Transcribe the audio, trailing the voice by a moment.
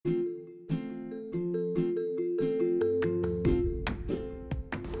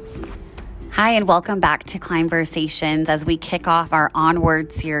Hi, and welcome back to Climeversations as we kick off our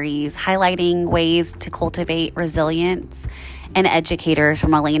Onward series, highlighting ways to cultivate resilience in educators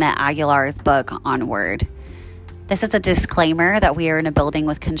from Elena Aguilar's book, Onward. This is a disclaimer that we are in a building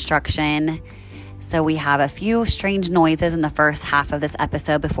with construction, so we have a few strange noises in the first half of this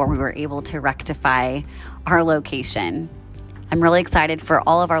episode before we were able to rectify our location. I'm really excited for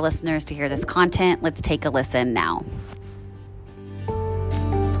all of our listeners to hear this content. Let's take a listen now.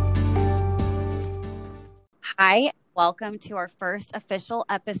 Hi, welcome to our first official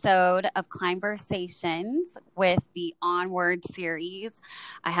episode of Climeversations with the Onward series.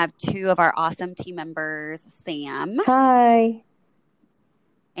 I have two of our awesome team members, Sam. Hi.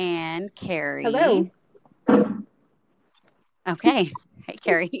 And Carrie. Hello. Okay. Hey,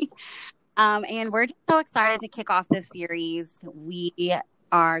 Carrie. And we're just so excited to kick off this series. We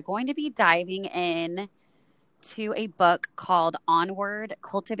are going to be diving in to a book called Onward,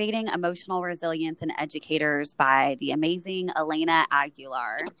 Cultivating Emotional Resilience in Educators by the amazing Elena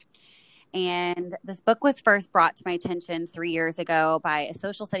Aguilar. And this book was first brought to my attention 3 years ago by a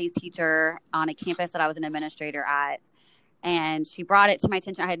social studies teacher on a campus that I was an administrator at. And she brought it to my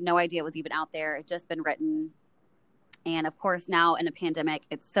attention. I had no idea it was even out there. It had just been written. And of course, now in a pandemic,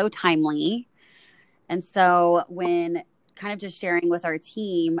 it's so timely. And so when kind of just sharing with our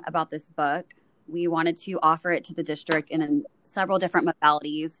team about this book, we wanted to offer it to the district in several different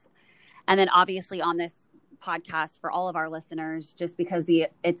modalities. And then obviously on this podcast for all of our listeners, just because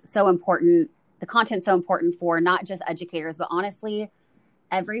it's so important, the content's so important for not just educators, but honestly,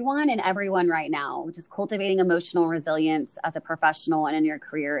 everyone right now. Just cultivating emotional resilience as a professional and in your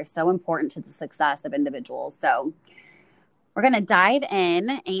career is so important to the success of individuals. So we're going to dive in,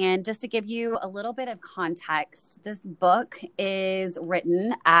 and just to give you a little bit of context, this book is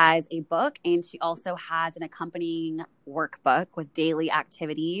written as a book, and she also has an accompanying workbook with daily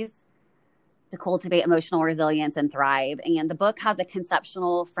activities to cultivate emotional resilience and thrive. And the book has a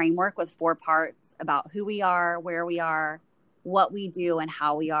conceptual framework with 4 parts about who we are, where we are, what we do, and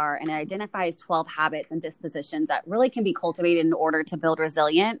how we are. And it identifies 12 habits and dispositions that really can be cultivated in order to build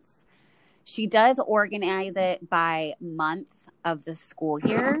resilience. She does organize it by month of the school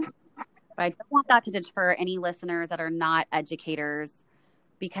year, but I don't want that to deter any listeners that are not educators,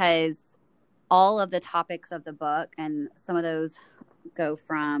 because all of the topics of the book, and some of those go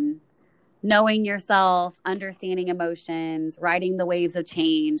from knowing yourself, understanding emotions, riding the waves of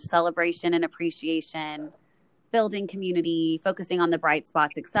change, celebration and appreciation, building community, focusing on the bright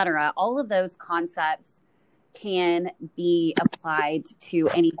spots, etc. All of those concepts can be applied to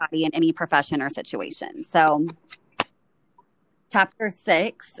anybody in any profession or situation. So chapter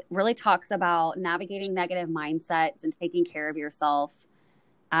 6 really talks about navigating negative mindsets and taking care of yourself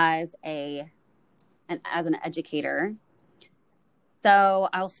as an educator. So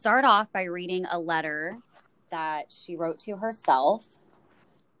I'll start off by reading a letter that she wrote to herself.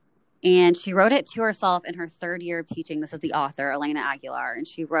 And she wrote it to herself in her 3rd year of teaching. This is the author, Elena Aguilar. And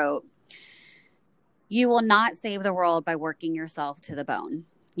she wrote, "You will not save the world by working yourself to the bone.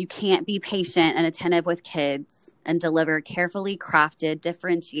 You can't be patient and attentive with kids and deliver carefully crafted,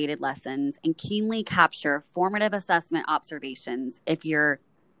 differentiated lessons and keenly capture formative assessment observations if you're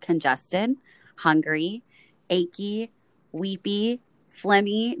congested, hungry, achy, weepy,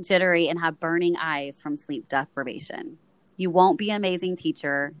 phlegmy, jittery, and have burning eyes from sleep deprivation. You won't be an amazing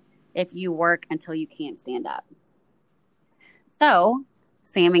teacher if you work until you can't stand up." So,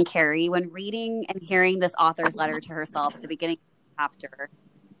 Sam and Carrie, when reading and hearing this author's letter to herself at the beginning of the chapter,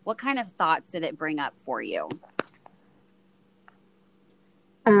 what kind of thoughts did it bring up for you?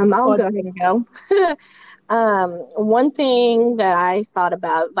 I'll go ahead and go. One thing that I thought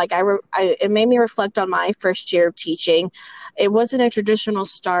about, it made me reflect on my first year of teaching. It wasn't a traditional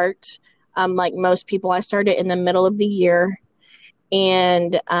start, like most people. I started in the middle of the year,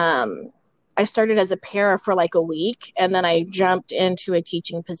 and I started as a para for like a week, and then I jumped into a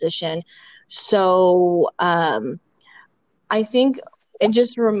teaching position. So I think it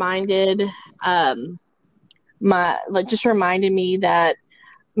just reminded me that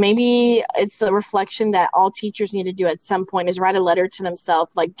maybe it's a reflection that all teachers need to do at some point, is write a letter to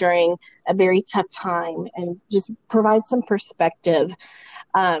themselves, like during a very tough time, and just provide some perspective,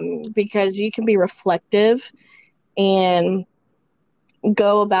 because you can be reflective and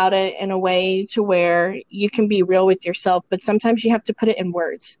go about it in a way to where you can be real with yourself, but sometimes you have to put it in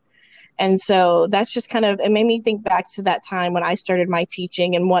words. And so that's just it made me think back to that time when I started my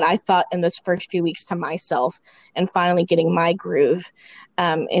teaching and what I thought in those first few weeks to myself, and finally getting my groove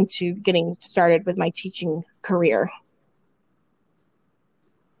into getting started with my teaching career.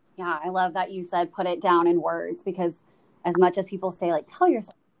 Yeah, I love that you said put it down in words, because as much as people say, like, tell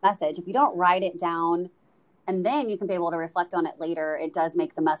yourself message. If you don't write it down and then you can be able to reflect on it later, it does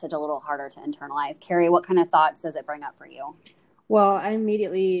make the message a little harder to internalize. Carrie, what kind of thoughts does it bring up for you? Well, I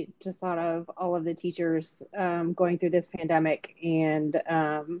immediately just thought of all of the teachers going through this pandemic and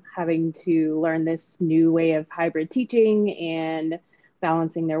having to learn this new way of hybrid teaching and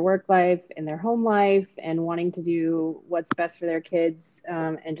balancing their work life and their home life and wanting to do what's best for their kids.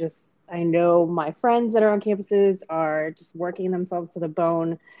 And just, I know my friends that are on campuses are just working themselves to the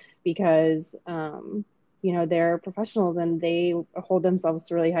bone because, they're professionals and they hold themselves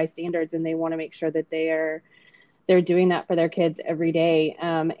to really high standards, and they want to make sure that they're doing that for their kids every day.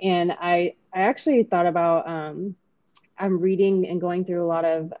 And I actually thought about, I'm reading and going through a lot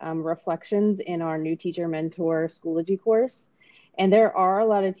of reflections in our new teacher mentor Schoology course. And there are a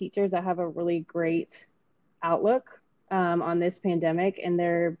lot of teachers that have a really great outlook on this pandemic, and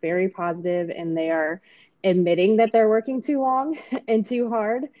they're very positive, and they are admitting that they're working too long and too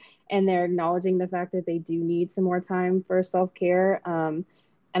hard, and they're acknowledging the fact that they do need some more time for self-care.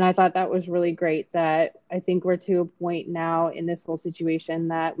 And I thought that was really great, that I think we're to a point now in this whole situation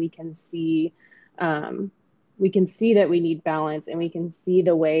that we can see that we need balance, and we can see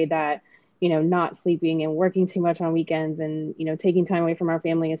the way that, not sleeping and working too much on weekends and, taking time away from our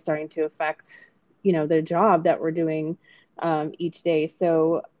family is starting to affect, the job that we're doing each day.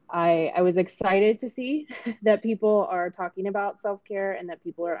 So I was excited to see that people are talking about self-care and that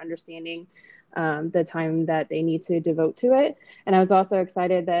people are understanding the time that they need to devote to it. And I was also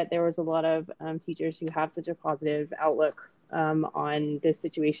excited that there was a lot of teachers who have such a positive outlook on this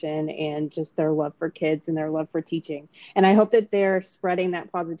situation and just their love for kids and their love for teaching. And I hope that they're spreading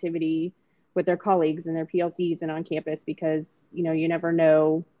that positivity with their colleagues and their PLCs and on campus, because, you never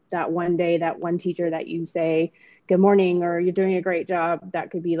know, that one day, that one teacher that you say, good morning, or you're doing a great job,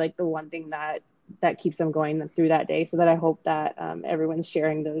 that could be like the one thing that keeps them going through that day. So that I hope that everyone's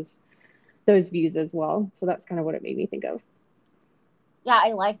sharing those views as well. So that's kind of what it made me think of. Yeah,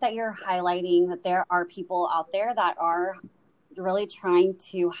 I like that you're highlighting that there are people out there that are really trying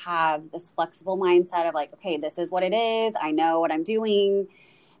to have this flexible mindset of like, okay, this is what it is. I know what I'm doing.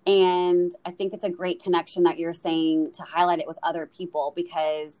 And I think it's a great connection that you're saying to highlight it with other people,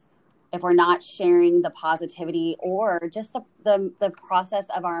 because if we're not sharing the positivity or just the process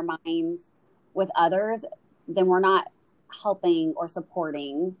of our minds with others, then we're not helping or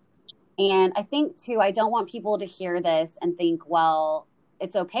supporting. And I think too, I don't want people to hear this and think, well,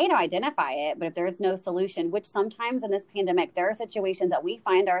 it's okay to identify it, but if there is no solution, which sometimes in this pandemic, there are situations that we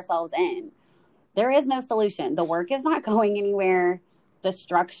find ourselves in, there is no solution. The work is not going anywhere. The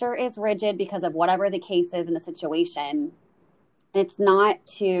structure is rigid because of whatever the case is in the situation. It's not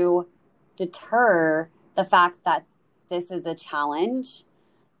to deter the fact that this is a challenge,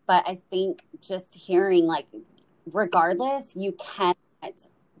 but I think just hearing like, regardless, you cannot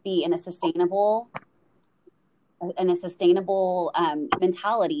be in a sustainable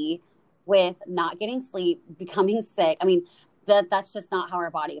mentality with not getting sleep, becoming sick. I mean, that's just not how our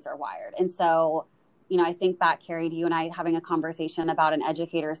bodies are wired. And so, I think back, Carrie, to you and I having a conversation about an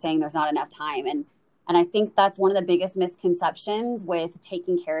educator saying there's not enough time. And I think that's one of the biggest misconceptions with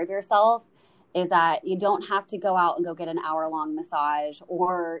taking care of yourself, is that you don't have to go out and go get an hour-long massage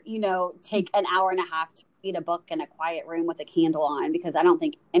or, take an hour and a half to read a book in a quiet room with a candle on, because I don't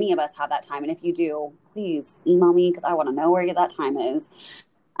think any of us have that time. And if you do, please email me, because I want to know where that time is.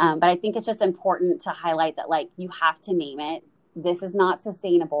 But I think it's just important to highlight that, like, you have to name it. This is not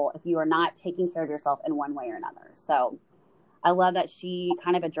sustainable if you are not taking care of yourself in one way or another. So I love that she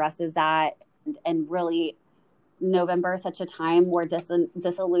kind of addresses that, and really November is such a time where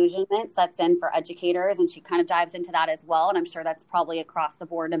disillusionment sets in for educators, and she kind of dives into that as well. And I'm sure that's probably across the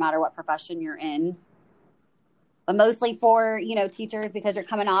board, no matter what profession you're in. But mostly for, teachers, because you're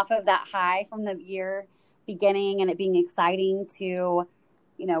coming off of that high from the year beginning and it being exciting to,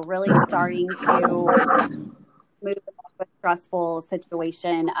 really starting to move into a stressful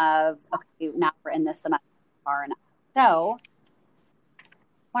situation of, okay, now we're in this semester. So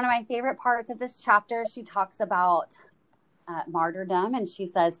one of my favorite parts of this chapter, she talks about martyrdom, and she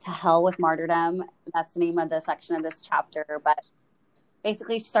says, to hell with martyrdom. That's the name of the section of this chapter. But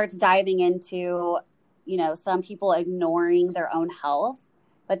basically she starts diving into, some people ignoring their own health,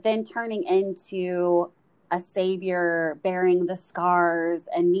 but then turning into a savior bearing the scars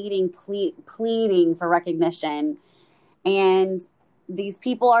and pleading for recognition. And these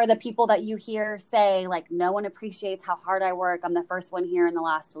people are the people that you hear say, like, no one appreciates how hard I work. I'm the first one here and the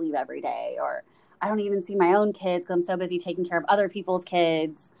last to leave every day. Or I don't even see my own kids because I'm so busy taking care of other people's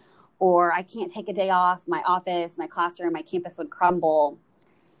kids. Or I can't take a day off. My office, my classroom, my campus would crumble.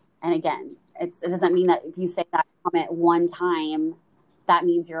 And again, it doesn't mean that if you say that comment one time that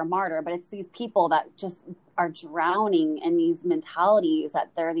means you're a martyr. But it's these people that just are drowning in these mentalities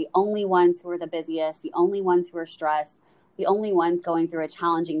that they're the only ones who are the busiest, the only ones who are stressed, the only ones going through a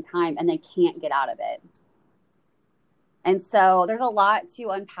challenging time, and they can't get out of it. And so there's a lot to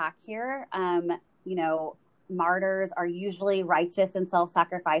unpack here. Martyrs are usually righteous and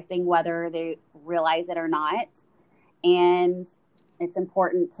self-sacrificing, whether they realize it or not. And it's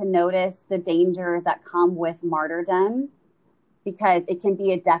important to notice the dangers that come with martyrdom, because it can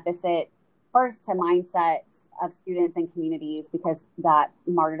be a deficit first to mindsets of students and communities, because that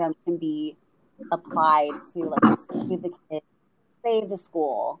martyrdom can be applied to, like, save the kids, save the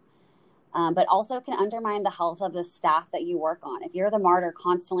school, but also can undermine the health of the staff that you work on. If you're the martyr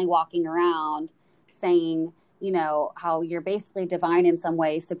constantly walking around saying, how you're basically divine in some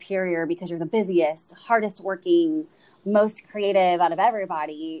way, superior because you're the busiest, hardest working, most creative out of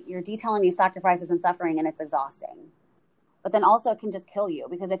everybody, you're detailing these sacrifices and suffering, and it's exhausting. But then also it can just kill you,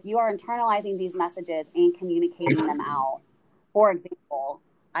 because if you are internalizing these messages and communicating them out, for example,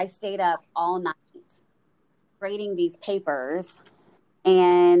 I stayed up all night grading these papers,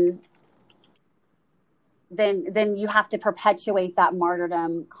 and then you have to perpetuate that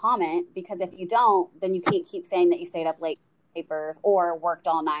martyrdom comment, because if you don't, then you can't keep saying that you stayed up late papers or worked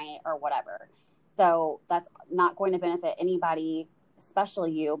all night or whatever. So that's not going to benefit anybody,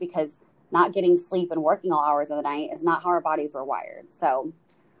 especially you, because not getting sleep and working all hours of the night is not how our bodies were wired. So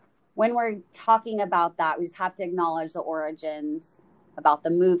when we're talking about that, we just have to acknowledge the origins, about the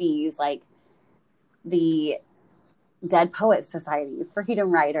movies, like the Dead Poets Society,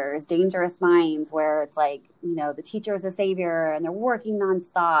 Freedom Writers, Dangerous Minds, where it's like, the teacher is a savior and they're working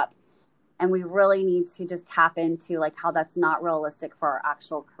nonstop. And we really need to just tap into like how that's not realistic for our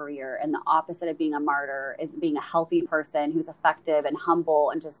actual career. And the opposite of being a martyr is being a healthy person who's effective and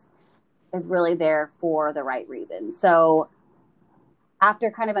humble and just is really there for the right reasons. So after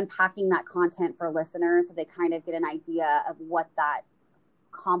kind of unpacking that content for listeners, so they kind of get an idea of what that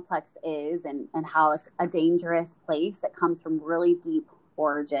complex is and how it's a dangerous place that comes from really deep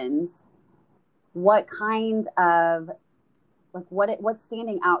origins, what kind of, like, what's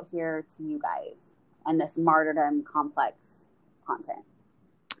standing out here to you guys and this martyrdom complex content?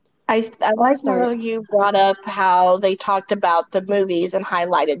 I like how you brought up how they talked about the movies and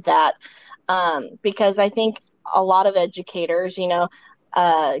highlighted that, because I think a lot of educators,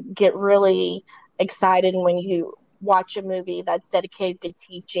 get really excited when you watch a movie that's dedicated to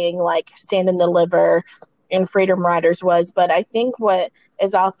teaching, like Stand and Deliver and Freedom Riders was. But I think what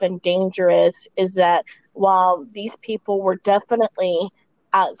is often dangerous is that while these people were definitely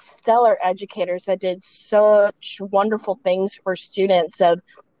stellar educators that did such wonderful things for students of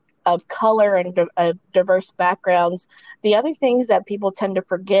color and of diverse backgrounds, the other things that people tend to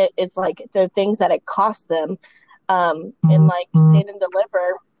forget is like the things that it cost them. And like Stand and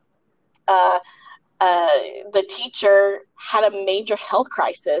Deliver, the teacher had a major health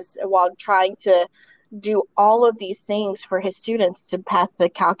crisis while trying to do all of these things for his students to pass the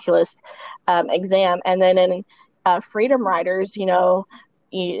calculus exam. And then in Freedom Riders,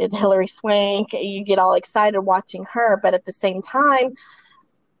 Hilary Swank, you get all excited watching her, but at the same time,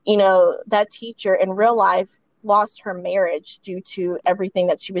 that teacher in real life lost her marriage due to everything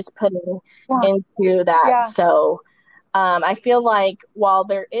that she was putting into that. Yeah. So I feel like while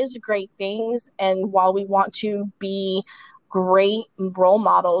there is great things and while we want to be great role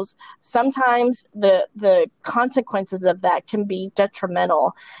models, sometimes the consequences of that can be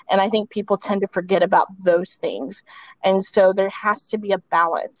detrimental. And I think people tend to forget about those things. And so there has to be a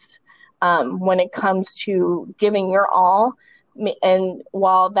balance when it comes to giving your all. And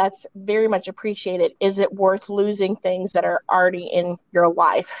while that's very much appreciated, is it worth losing things that are already in your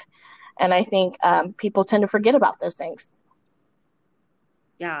life? And I think people tend to forget about those things.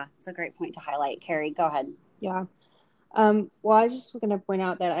 Yeah, it's a great point to highlight. Carrie, go ahead. Yeah. Well, I just was going to point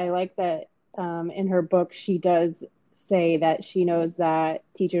out that I like that in her book, she does say that she knows that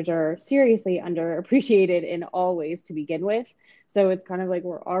teachers are seriously underappreciated in all ways to begin with. So it's kind of like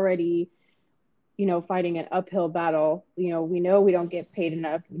we're already, fighting an uphill battle. We know we don't get paid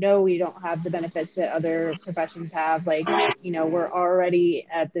enough. We know we don't have the benefits that other professions have. Like, we're already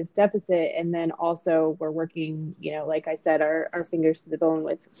at this deficit. And then also we're working, like I said, our fingers to the bone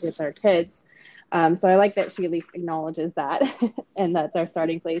with our kids. So I like that she at least acknowledges that and that's our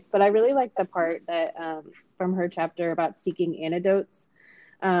starting place. But I really like the part that from her chapter about seeking antidotes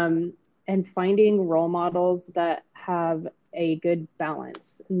and finding role models that have a good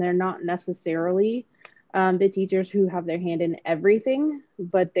balance. And they're not necessarily the teachers who have their hand in everything,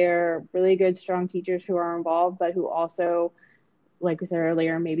 but they're really good, strong teachers who are involved, but who also like we said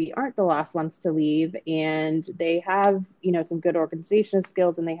earlier, maybe aren't the last ones to leave, and they have, some good organizational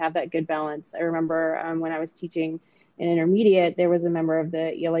skills, and they have that good balance. I remember when I was teaching in intermediate, there was a member of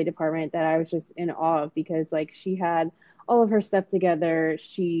the ELA department that I was just in awe of, because like she had all of her stuff together.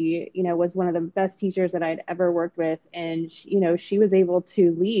 She, was one of the best teachers that I'd ever worked with. And, she was able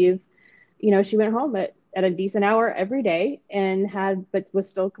to leave, she went home at a decent hour every day but was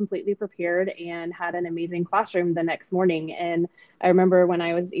still completely prepared and had an amazing classroom the next morning. And I remember when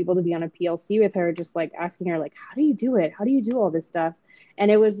I was able to be on a PLC with her, just like asking her, like, how do you do it? How do you do all this stuff?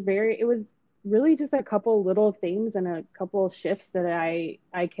 And it was really just a couple little things and a couple shifts that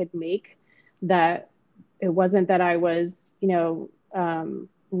I could make, that it wasn't that I was,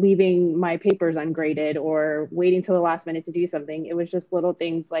 leaving my papers ungraded or waiting till the last minute to do something. It was just little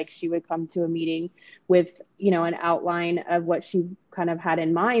things, like she would come to a meeting with, an outline of what she kind of had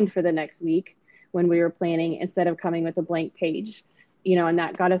in mind for the next week when we were planning, instead of coming with a blank page, and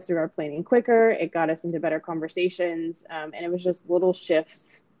that got us through our planning quicker. It got us into better conversations. And it was just little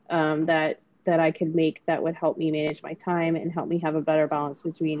shifts that I could make that would help me manage my time and help me have a better balance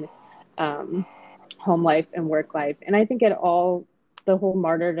between home life and work life. And I think the whole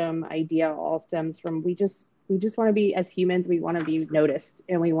martyrdom idea all stems from, we just want to be, as humans, we want to be noticed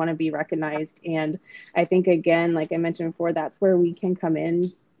and we want to be recognized. And I think, again, like I mentioned before, that's where we can come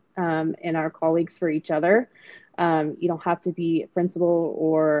in and our colleagues for each other. You don't have to be a principal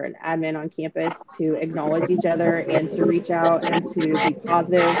or an admin on campus to acknowledge each other and to reach out and to be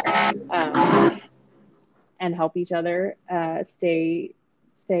positive and help each other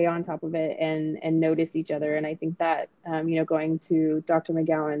stay on top of it and notice each other. And I think that, going to Dr.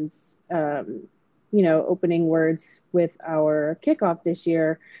 McGowan's, opening words with our kickoff this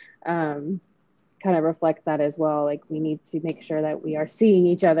year, kind of reflect that as well. Like, we need to make sure that we are seeing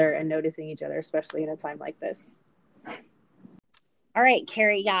each other and noticing each other, especially in a time like this. All right,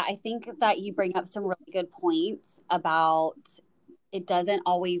 Carrie. Yeah, I think that you bring up some really good points about, it doesn't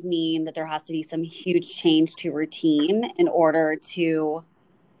always mean that there has to be some huge change to routine in order to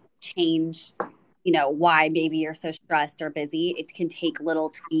change, why maybe you're so stressed or busy. It can take little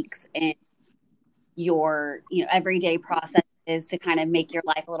tweaks in your, everyday processes to kind of make your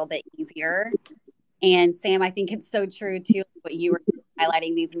life a little bit easier. And Sam, I think it's so true too, what you were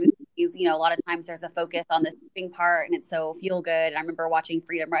highlighting these movies. A lot of times there's a focus on the sleeping part and it's so feel good. And I remember watching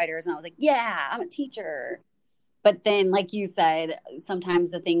Freedom Writers and I was like, yeah, I'm a teacher. But then, like you said, sometimes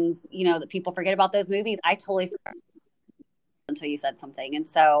the things, that people forget about those movies, I totally forgot until you said something. And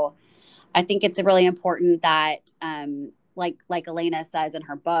so I think it's really important that, like Elena says in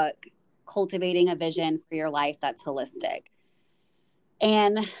her book, cultivating a vision for your life that's holistic.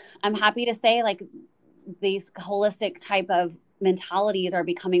 And I'm happy to say, like, these holistic type of mentalities are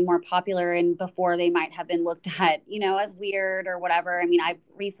becoming more popular, and before they might have been looked at, as weird or whatever. I mean, I've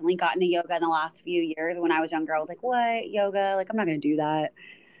recently gotten to yoga in the last few years. When I was younger, I was like, what, yoga? Like, I'm not going to do that.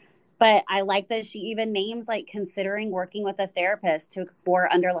 But I like that she even names, like, considering working with a therapist to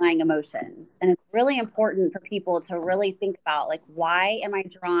explore underlying emotions. And it's really important for people to really think about, like, why am I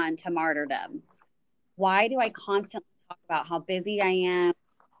drawn to martyrdom? Why do I constantly talk about how busy I am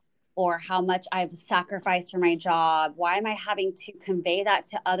or how much I've sacrificed for my job? Why am I having to convey that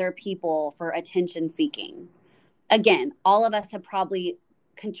to other people for attention seeking? Again, all of us have probably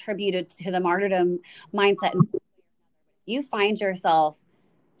contributed to the martyrdom mindset. You find yourself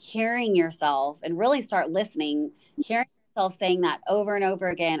hearing yourself and really start listening, hearing yourself saying that over and over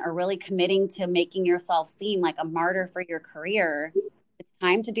again, or really committing to making yourself seem like a martyr for your career, it's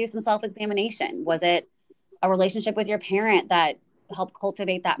time to do some self-examination. Was it a relationship with your parent that helped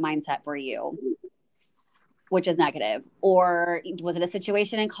cultivate that mindset for you, which is negative? Or was it a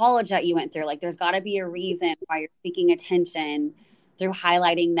situation in college that you went through? Like, there's got to be a reason why you're seeking attention through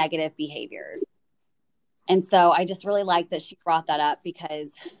highlighting negative behaviors. And so I just really like that she brought that up because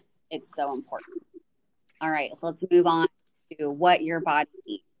it's so important. All right, so let's move on to what your body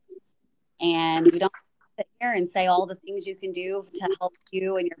needs. And we don't sit here and say all the things you can do to help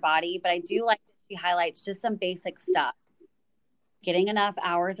you and your body, but I do like that she highlights just some basic stuff. Getting enough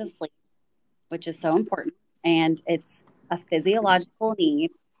hours of sleep, which is so important. And it's a physiological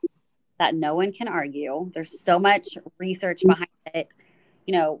need that no one can argue. There's so much research behind it.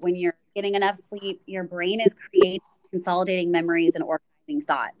 When you're getting enough sleep, your brain is creating, consolidating memories and organizing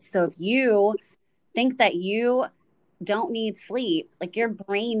thoughts. So if you think that you don't need sleep, like, your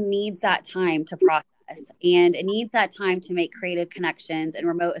brain needs that time to process, and it needs that time to make creative connections and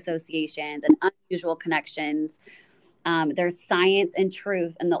remote associations and unusual connections. There's science and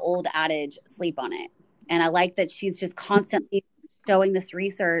truth in the old adage, sleep on it. And I like that she's just constantly showing this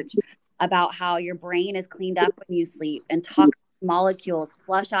research about how your brain is cleaned up when you sleep and talk molecules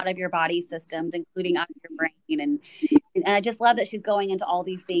flush out of your body systems, including out of your brain. And I just love that she's going into all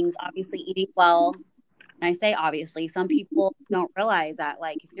these things, obviously eating well. And I say obviously, some people don't realize that,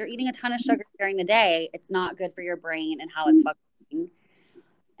 like, if you're eating a ton of sugar during the day, it's not good for your brain and how it's functioning.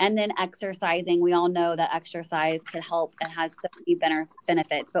 And then exercising. We all know that exercise can help and has so many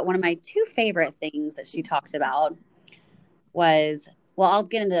benefits. But one of my two favorite things that she talked about was, well, I'll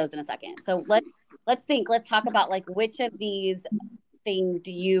get into those in a second. So let's talk about, like, which of these things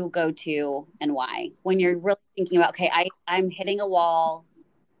do you go to and why, when you're really thinking about, okay, I'm hitting a wall,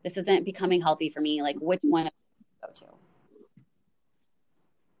 this isn't becoming healthy for me, like, which one do you go to?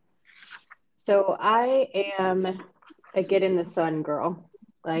 So I am a get in the sun girl.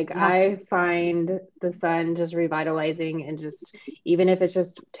 Like, Yeah. I find the sun just revitalizing, and just, even if it's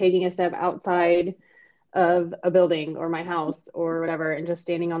just taking a step outside of a building or my house or whatever, and just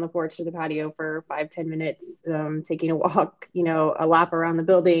standing on the porch or the patio for 5-10 minutes, taking a walk, a lap around the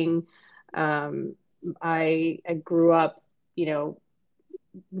building. I grew up,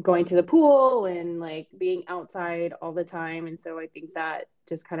 going to the pool and like being outside all the time. And so I think that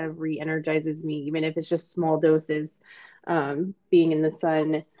just kind of re-energizes me, even if it's just small doses. Being in the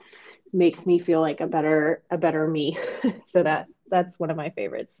sun makes me feel like a better me. So that's one of my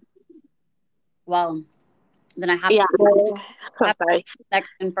favorites. Well, then I have Yeah. a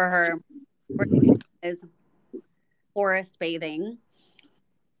section for her is forest bathing.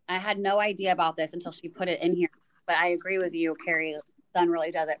 I had no idea about this until she put it in here, but I agree with you, Carrie. Sun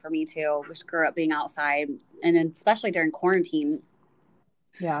really does it for me too. We grew up being outside, and then especially during quarantine.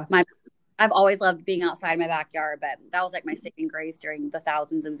 Yeah. I've always loved being outside in my backyard, but that was like my saving grace during the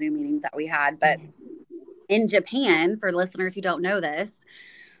thousands of Zoom meetings that we had. But in Japan, for listeners who don't know this,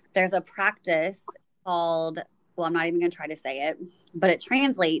 there's a practice called, well, I'm not even going to try to say it, but it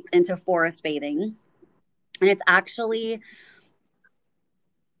translates into forest bathing. And it's actually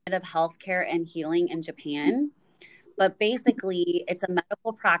of healthcare and healing in Japan. But basically, it's a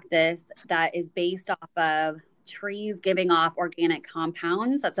medical practice that is based off of trees giving off organic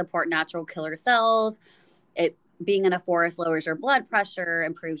compounds that support natural killer cells. It being in a forest lowers your blood pressure,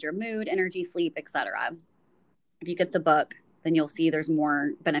 improves your mood, energy, sleep, etc. If you get the book, then you'll see there's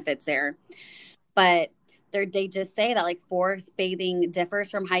more benefits there. But they just say that, like, forest bathing differs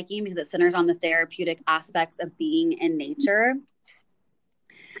from hiking because it centers on the therapeutic aspects of being in nature.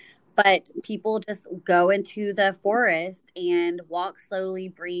 But people just go into the forest and walk slowly,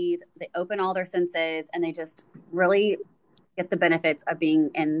 breathe. They open all their senses, and they just really get the benefits of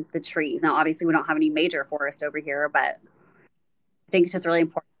being in the trees. Now, obviously, we don't have any major forest over here, but I think it's just really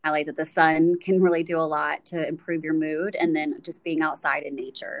important to highlight that the sun can really do a lot to improve your mood, and then just being outside in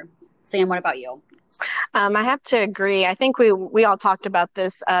nature. Sam, what about you? I have to agree. I think we all talked about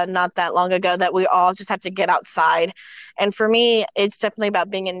this not that long ago, that we all just have to get outside. And for me, it's definitely about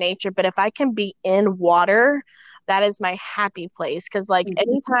being in nature. But if I can be in water, that is my happy place. Because, like,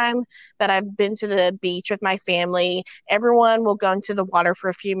 anytime that I've been to the beach with my family, everyone will go into the water for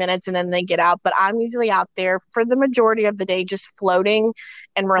a few minutes and then they get out. But I'm usually out there for the majority of the day, just floating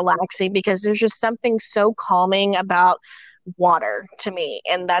and relaxing, because there's just something so calming about water to me,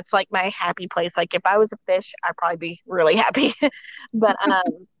 and that's like my happy place. Like, if I was a fish, I'd probably be really happy. But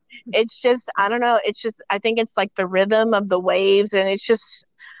it's just, I don't know, it's just, I think it's like the rhythm of the waves, and it's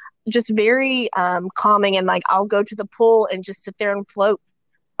just very calming. And like, I'll go to the pool and just sit there and float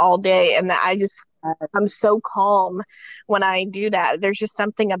all day, and I'm so calm when I do that. There's just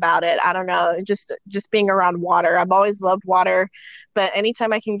something about it. I don't know, just being around water. I've always loved water, but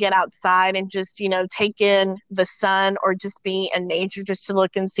anytime I can get outside and just, take in the sun, or just be in nature just to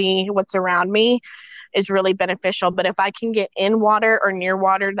look and see what's around me, is really beneficial. But if I can get in water or near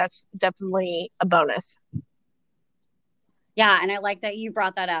water, that's definitely a bonus. Yeah, and I like that you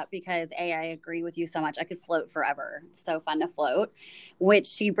brought that up because I agree with you so much. I could float forever. It's so fun to float, which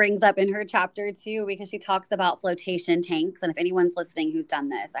she brings up in her chapter too, because she talks about flotation tanks. And if anyone's listening who's done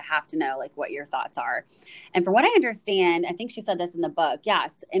this, I have to know, like, what your thoughts are. And from what I understand, I think she said this in the book.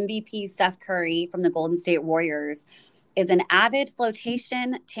 Yes, MVP Steph Curry from the Golden State Warriors is an avid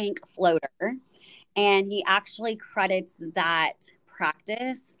flotation tank floater. And he actually credits that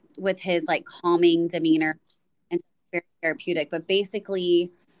practice with his, like, calming demeanor, very therapeutic. But basically,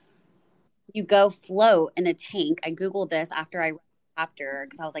 you go float in a tank. I Googled this after I read the chapter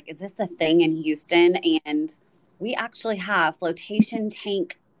because I was like, is this a thing in Houston? And we actually have flotation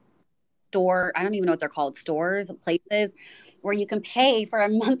tank store. I don't even know what they're called, stores, places where you can pay for a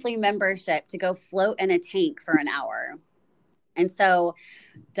monthly membership to go float in a tank for an hour. And so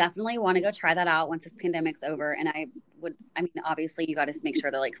definitely want to go try that out once this pandemic's over. And obviously you got to make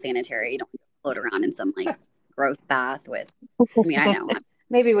sure they're, like, sanitary. You don't float around in some, like, growth bath with, I mean, I know.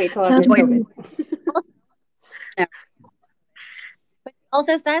 Maybe wait till after COVID. But it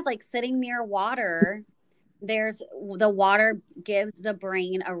also says like sitting near water, the water gives the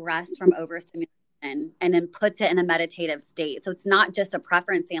brain a rest from overstimulation and then puts it in a meditative state. So it's not just a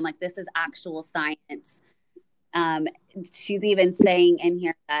preference, Sam, like this is actual science. She's even saying in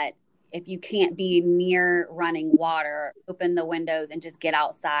here that if you can't be near running water, open the windows and just get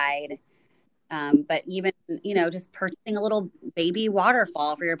outside. But even, just purchasing a little baby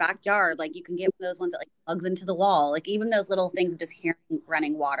waterfall for your backyard, like you can get one of those ones that like plugs into the wall. Like even those little things of just hearing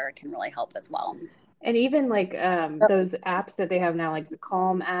running water can really help as well. And even like those apps that they have now, like the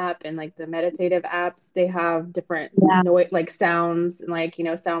Calm app and like the meditative apps, they have different noise, like sounds and like,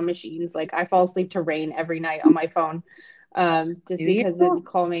 sound machines. Like I fall asleep to rain every night on my phone just because it's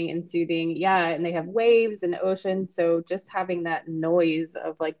calming and soothing. Yeah. And they have waves and ocean. So just having that noise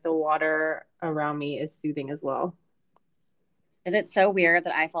of like the water around me is soothing as well. Is it so weird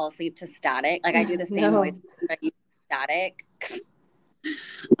that I fall asleep to static? Like I do the same noise, but I use static.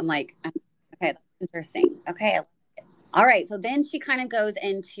 I'm like, okay, that's interesting. Okay. All right. So then she kind of goes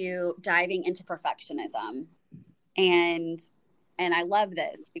into diving into perfectionism. And I love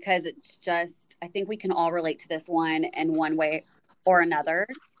this because it's just, I think we can all relate to this one in one way or another.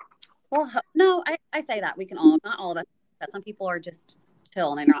 Well, no, I say that we can all, not all of us, but some people are just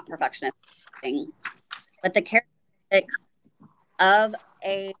chill and they're not perfectionist. But the characteristics of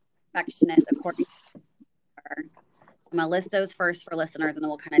a perfectionist, according to her, I'm going to list those first for listeners and then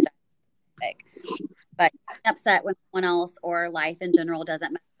we'll kind of dive into it. But upset when someone else or life in general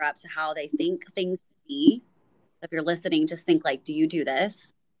doesn't measure up to how they think things should be. If you're listening, just think like, do you do this?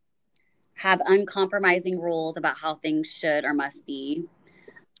 Have uncompromising rules about how things should or must be.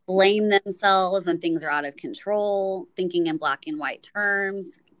 Blame themselves when things are out of control. Thinking in black and white terms.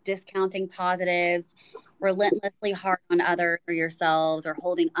 Discounting positives. Relentlessly hard on others or yourselves, or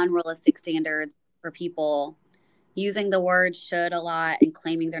holding unrealistic standards for people. Using the word should a lot and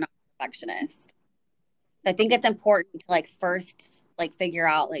claiming they're not perfectionist. I think it's important to like first like figure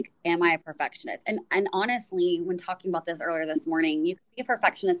out like, am I a perfectionist? And honestly, when talking about this earlier this morning, you can be a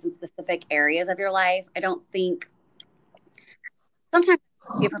perfectionist in specific areas of your life. I don't think sometimes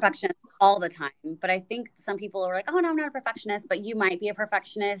you be a perfectionist all the time, but I think some people are like, oh no, I'm not a perfectionist, but you might be a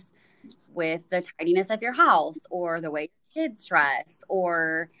perfectionist with the tidiness of your house or the way your kids dress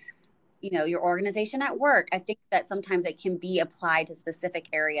or your organization at work. I think that sometimes it can be applied to specific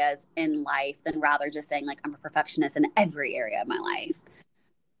areas in life than rather just saying like, I'm a perfectionist in every area of my life.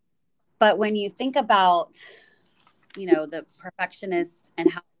 But when you think about, the perfectionist and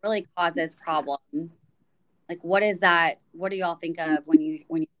how it really causes problems, like what is that? What do y'all think of when you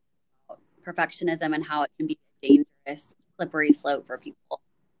think about perfectionism and how it can be a dangerous, slippery slope for people?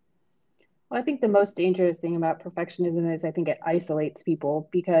 Well, I think the most dangerous thing about perfectionism is I think it isolates people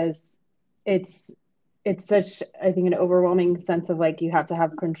because it's such, I think, an overwhelming sense of like you have to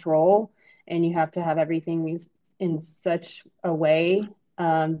have control and you have to have everything in such a way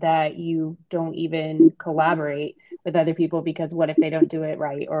that you don't even collaborate with other people because what if they don't do it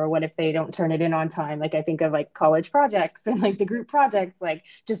right, or what if they don't turn it in on time? Like I think of like college projects and like the group projects, like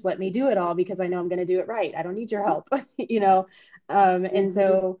just let me do it all because I know I'm going to do it right. I don't need your help, and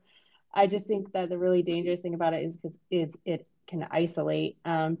so I just think that the really dangerous thing about it is because it can isolate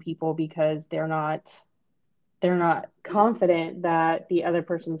people because they're not confident that the other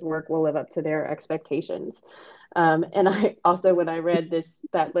person's work will live up to their expectations. And I also, when I read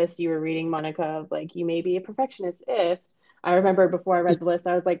that list you were reading, Monica, of like, you may be a perfectionist if, I remember before I read the list,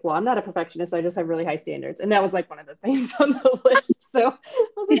 I was like, well, I'm not a perfectionist. I just have really high standards. And that was like one of the things on the list. So I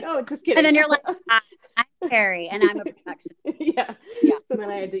was like, oh, just kidding. And then you're like, I'm Carrie and I'm a perfectionist. Yeah. So then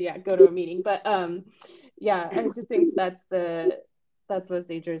I had to, go to a meeting. But I just think that's what's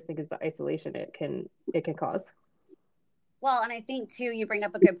dangerous thing is the isolation it can cause. Well, and I think too, you bring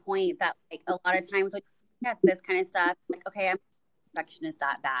up a good point that like a lot of times when you look at this kind of stuff, like, okay, I'm a perfectionist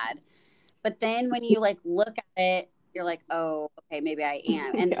that bad. But then when you like look at it, you're like, oh, okay, maybe I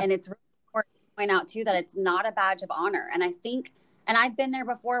am. And it's really important to point out too that it's not a badge of honor. And I think, and I've been there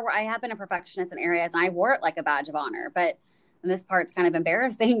before where I have been a perfectionist in areas and I wore it like a badge of honor. But and this part's kind of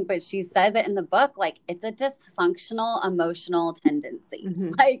embarrassing, but she says it in the book, like it's a dysfunctional emotional tendency.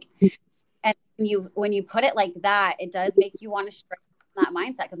 Mm-hmm. Like, and when you put it like that, it does make you want to stray from that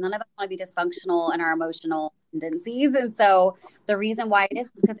mindset because none of us want to be dysfunctional in our emotional tendencies. And so the reason why it is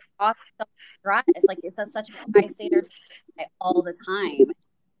because it causes so much stress. It's like it's such a high standard all the time. It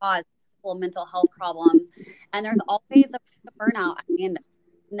causes mental health problems. And there's always a burnout at the end.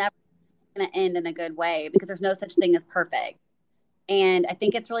 It's never going to end in a good way because there's no such thing as perfect. And I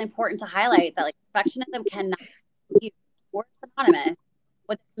think it's really important to highlight that like perfectionism cannot be used or synonymous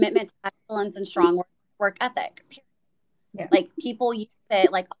with a commitment to excellence and strong work ethic. Yeah. Like people use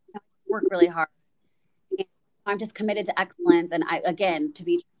it like, oh, I work really hard. And I'm just committed to excellence. And I, again, to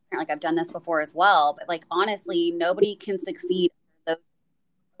be transparent, like I've done this before as well, but like honestly, nobody can succeed under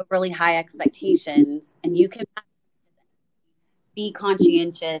those really high expectations. And you can be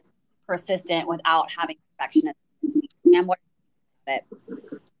conscientious, persistent without having perfectionism. And what it.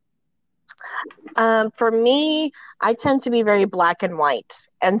 For me, I tend to be very black and white.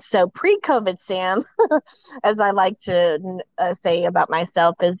 And so pre-COVID, Sam, as I like to say about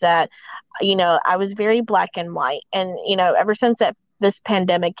myself, is that, I was very black and white. And, ever since this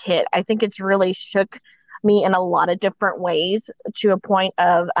pandemic hit, I think it's really shook me in a lot of different ways to a point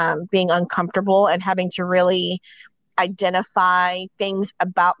of being uncomfortable and having to really identify things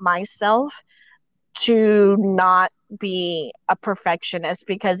about myself to not be a perfectionist,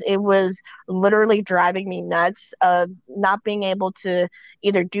 because it was literally driving me nuts of not being able to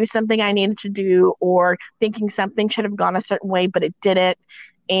either do something I needed to do, or thinking something should have gone a certain way, but it didn't.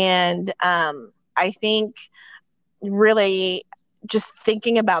 And I think really just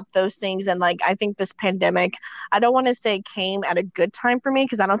thinking about those things, and like I think this pandemic, I don't want to say came at a good time for me,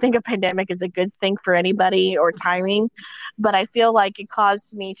 because I don't think a pandemic is a good thing for anybody or timing, but I feel like it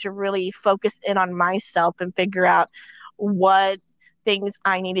caused me to really focus in on myself and figure out what things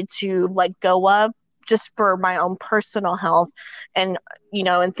I needed to let go of just for my own personal health, and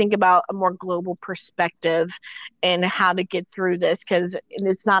and think about a more global perspective and how to get through this, because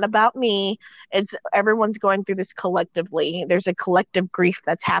it's not about me. It's everyone's going through this collectively. There's a collective grief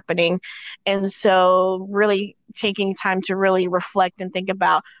that's happening. And so really taking time to really reflect and think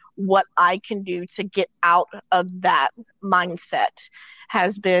about what I can do to get out of that mindset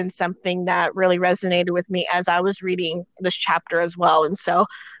has been something that really resonated with me as I was reading this chapter as well. And so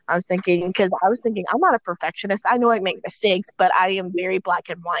I was thinking, I'm not a perfectionist. I know I make mistakes, but I am very black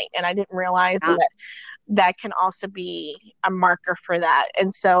and white. And I didn't realize that can also be a marker for that.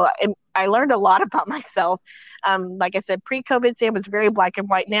 And so I learned a lot about myself. Like I said, pre-COVID, Sam was very black and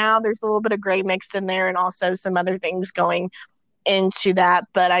white. Now there's a little bit of gray mixed in there, and also some other things going into that.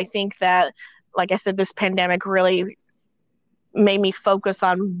 But I think that, like I said, this pandemic really made me focus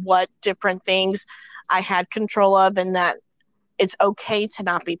on what different things I had control of, and that it's okay to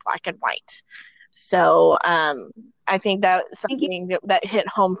not be black and white. So I think that's something that hit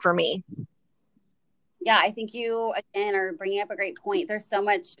home for me. Yeah, I think you, again, are bringing up a great point. There's so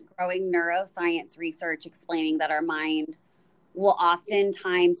much growing neuroscience research explaining that our mind will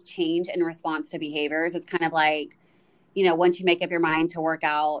oftentimes change in response to behaviors. It's kind of like, once you make up your mind to work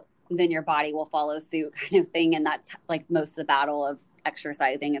out, then your body will follow suit kind of thing. And that's like most of the battle of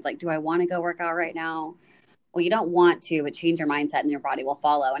exercising. It's like, do I want to go work out right now? Well, you don't want to, but change your mindset and your body will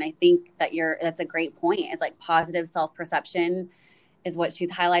follow. And I think that that's a great point. It's like positive self-perception is what she's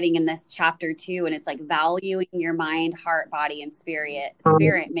highlighting in this chapter too. And it's like valuing your mind, heart, body, and spirit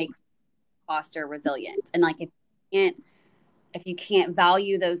makes foster resilience. And like if you can't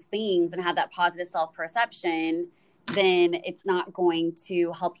value those things and have that positive self-perception, then it's not going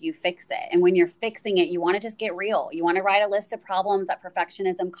to help you fix it. And when you're fixing it, you want to just get real. You want to write a list of problems that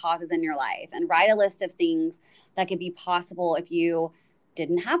perfectionism causes in your life, and write a list of things that could be possible if you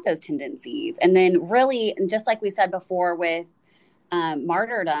didn't have those tendencies. And then really, just like we said before with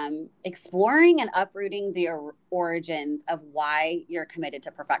martyrdom, exploring and uprooting the origins of why you're committed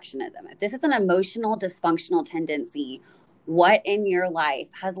to perfectionism. If this is an emotional dysfunctional tendency, what in your life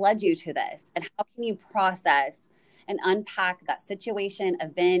has led you to this? And how can you process and unpack that situation,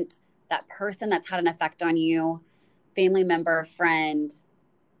 event, that person that's had an effect on you, family member, friend,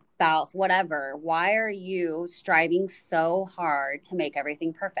 spouse, whatever? Why are you striving so hard to make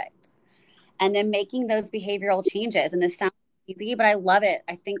everything perfect? And then making those behavioral changes. And this sounds easy, but I love it.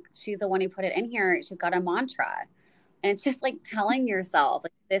 I think she's the one who put it in here. She's got a mantra. And it's just like telling yourself,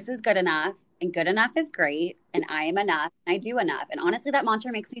 like, this is good enough, and good enough is great, and I am enough, and I do enough. And honestly, that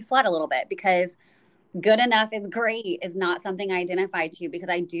mantra makes me sweat a little bit, because good enough is great is not something I identify to, because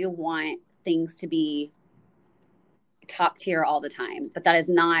I do want things to be top tier all the time, but that is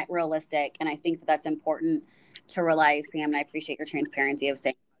not realistic. And I think that that's important to realize, Sam, and I appreciate your transparency of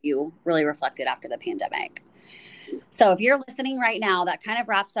saying you really reflected after the pandemic. So if you're listening right now, that kind of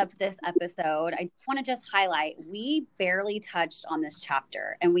wraps up this episode. I want to just highlight, we barely touched on this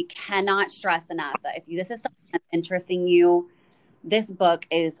chapter, and we cannot stress enough that if this is something that's interesting you, this book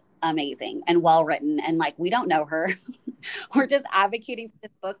is amazing and well written. And like, we don't know her. We're just advocating for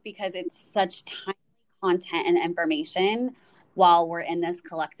this book because it's such timely content and information while we're in this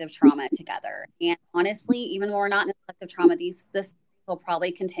collective trauma together. And honestly, even when we're not in this collective trauma, this will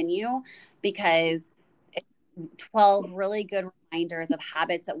probably continue because it's 12 really good reminders of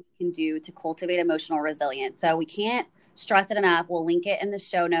habits that we can do to cultivate emotional resilience. So we can't stress it enough. We'll link it in the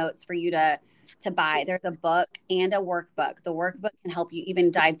show notes for you to buy. There's a book and a workbook. The workbook can help you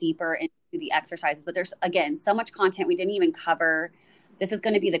even dive deeper into the exercises, but there's, again, so much content we didn't even cover. This is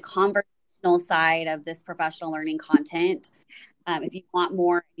going to be the conversational side of this professional learning content. If you want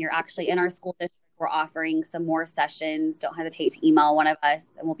more, you're actually in our school district, we're offering some more sessions. Don't hesitate to email one of us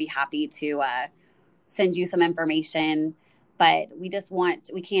and we'll be happy to send you some information. But we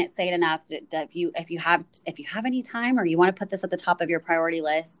can't say it enough that if you have any time or you want to put this at the top of your priority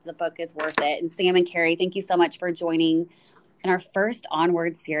list, the book is worth it. And Sam and Carrie, thank you so much for joining in our first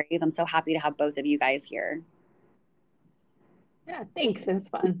Onward series. I'm so happy to have both of you guys here. Yeah, thanks. It was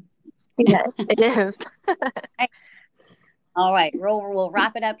fun. Yeah, it is. All right, we'll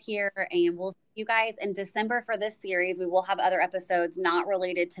wrap it up here, and we'll see you guys in December for this series. We will have other episodes not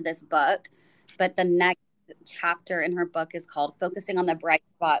related to this book, but the next chapter in her book is called Focusing on the Bright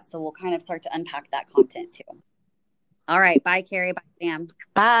Spot. So we'll kind of start to unpack that content too. All right. Bye, Carrie. Bye, Sam.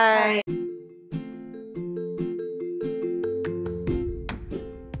 Bye.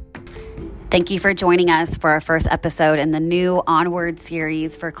 Thank you for joining us for our first episode in the new Onward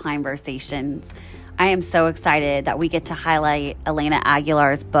series for Climeversations. I am so excited that we get to highlight Elena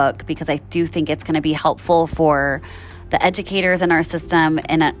Aguilar's book because I do think it's going to be helpful for the educators in our system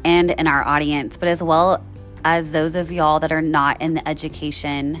and in our audience, but as well as those of y'all that are not in the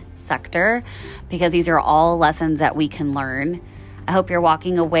education sector, because these are all lessons that we can learn. I hope you're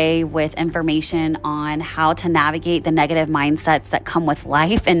walking away with information on how to navigate the negative mindsets that come with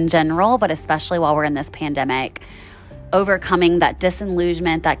life in general, but especially while we're in this pandemic, overcoming that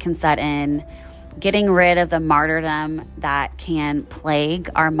disillusionment that can set in, getting rid of the martyrdom that can plague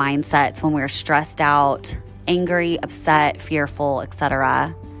our mindsets when we're stressed out, angry, upset, fearful,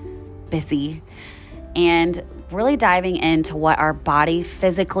 etc., busy, and really diving into what our body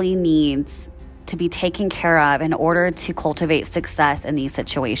physically needs to be taken care of in order to cultivate success in these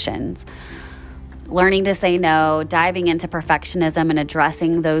situations. Learning to say no, diving into perfectionism and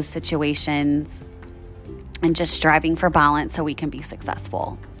addressing those situations, and just striving for balance so we can be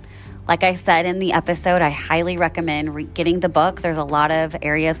successful. Like I said in the episode, I highly recommend getting the book. There's a lot of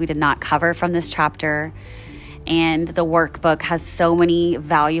areas we did not cover from this chapter. And the workbook has so many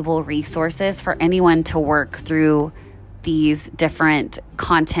valuable resources for anyone to work through these different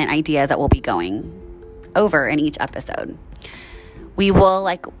content ideas that we'll be going over in each episode. We will,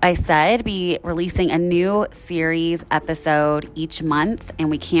 like I said, be releasing a new series episode each month, and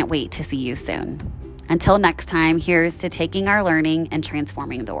we can't wait to see you soon. Until next time, here's to taking our learning and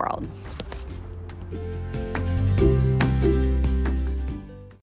transforming the world.